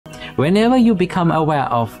Whenever you become aware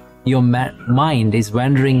of your mind is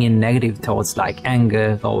wandering in negative thoughts like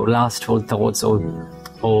anger or lustful thoughts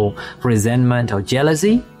or resentment or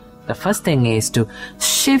jealousy, the first thing is to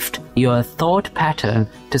shift your thought pattern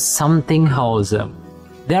to something wholesome.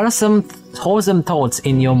 There are some wholesome thoughts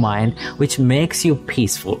in your mind which makes you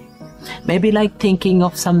peaceful. Maybe like thinking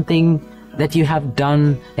of something that you have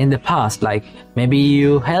done in the past, like maybe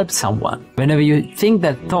you helped someone. Whenever you think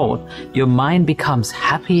that thought, your mind becomes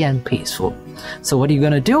happy and peaceful. So what you're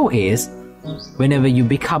going to do is, whenever you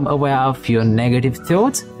become aware of your negative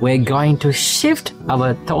thoughts, we're going to shift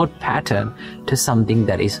our thought pattern to something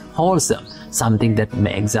that is wholesome, something that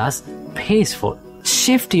makes us peaceful.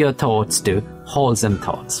 Shift your thoughts to wholesome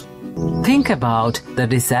thoughts. Think about the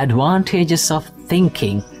disadvantages of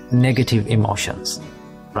thinking negative emotions,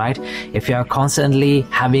 right? If you are constantly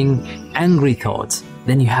having angry thoughts,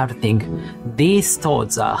 then you have to think, these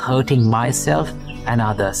thoughts are hurting myself and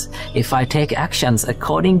others. If I take actions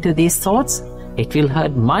according to these thoughts, it will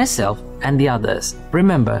hurt myself and the others.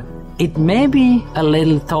 Remember, it may be a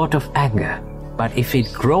little thought of anger, but if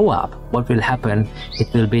it grow up, what will happen?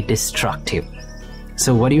 It will be destructive.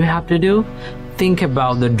 So what do you have to do? Think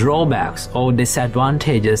about the drawbacks or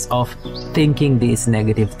disadvantages of thinking these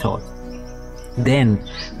negative thoughts. Then,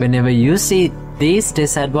 whenever you see these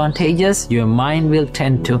disadvantages, your mind will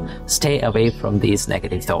tend to stay away from these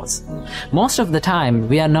negative thoughts. Most of the time,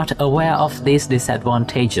 we are not aware of these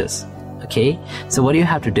disadvantages. Okay? So what do you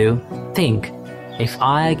have to do? Think, if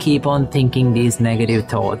I keep on thinking these negative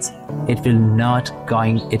thoughts, it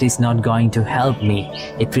is not going to help me.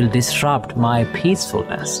 It will disrupt my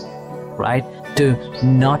peacefulness, right?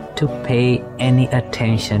 Not to pay any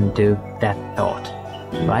attention to that thought.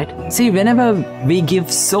 Right? See, whenever we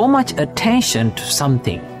give so much attention to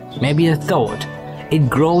something, maybe a thought, it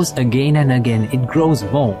grows again and again, it grows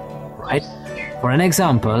more, right? For an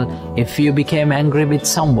example, if you became angry with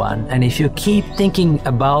someone and if you keep thinking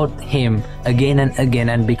about him again and again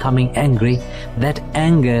and becoming angry, that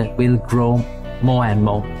anger will grow more and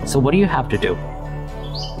more. So what do you have to do?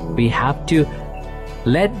 We have to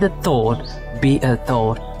let the thought be a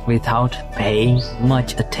thought without paying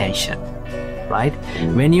much attention. Right?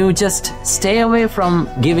 When you just stay away from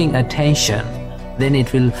giving attention, then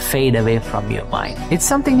it will fade away from your mind. It's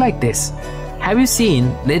something like this. Have you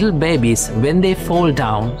seen little babies, when they fall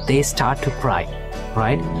down, they start to cry,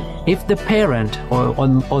 right? If the parent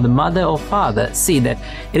or the mother or father see that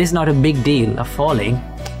it is not a big deal of falling,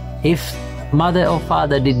 if mother or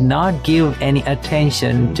father did not give any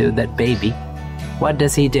attention to that baby, what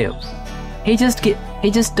does he do? He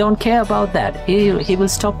just don't care about that. He will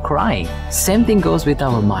stop crying. Same thing goes with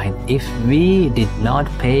our mind. If we did not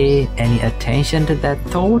pay any attention to that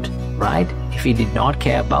thought, right? If we did not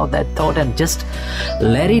care about that thought and just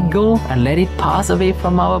let it go and let it pass away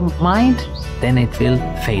from our mind, then it will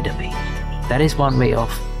fade away. That is one way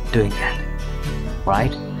of doing that,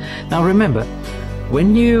 right? Now remember,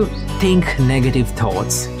 when you think negative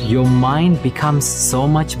thoughts, your mind becomes so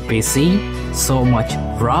much busy, so much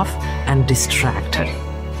rough and distracted.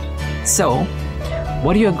 So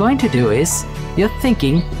what you're going to do is, you're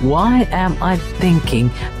thinking, why am I thinking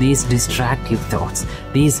these distractive thoughts,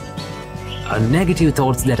 these negative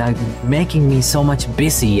thoughts that are making me so much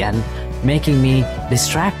busy and making me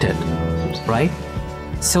distracted, right?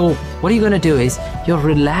 So what you're going to do is, you're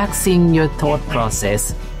relaxing your thought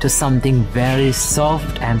process to something very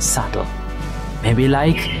soft and subtle. Maybe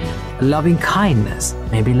like loving kindness,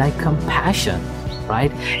 maybe like compassion,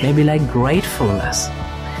 right? Maybe like gratefulness.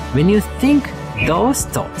 When you think those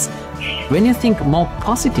thoughts, when you think more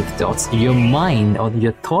positive thoughts, your mind or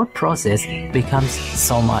your thought process becomes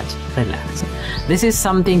so much relaxed. This is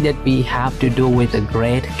something that we have to do with a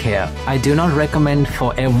great care. I do not recommend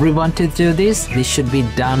for everyone to do this. This should be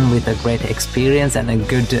done with a great experience and a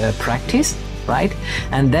good practice, right?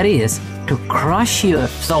 And that is to crush your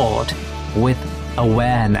thought with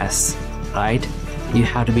awareness, right? You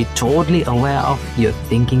have to be totally aware of your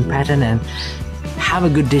thinking pattern and have a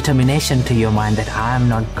good determination to your mind that I am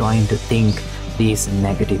not going to think these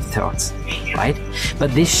negative thoughts, right?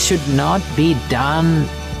 But this should not be done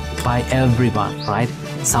by everyone, right?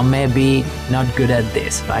 Some may be not good at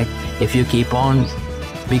this, right? If you keep on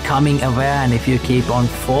becoming aware and if you keep on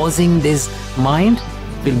forcing this mind,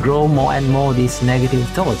 it will grow more and more these negative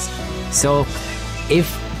thoughts. So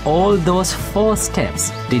if all those 4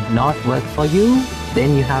 steps did not work for you,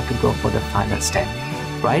 then you have to go for the final step,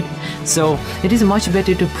 right? So it is much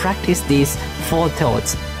better to practice these 4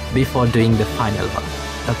 thoughts before doing the final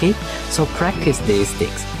one. Okay, so practice these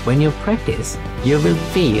things. When you practice, you will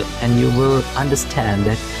feel and you will understand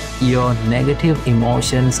that your negative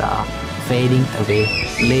emotions are fading away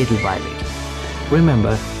little by little.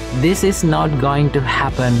 Remember, this is not going to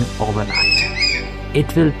happen overnight.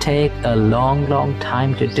 It will take a long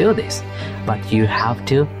time to do this, but you have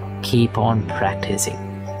to keep on practicing.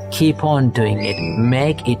 Keep on doing it,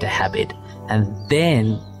 make it a habit, and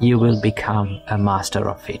then you will become a master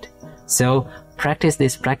of it. So practice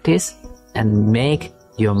this practice and make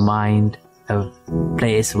your mind a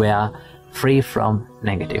place where free from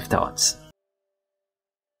negative thoughts.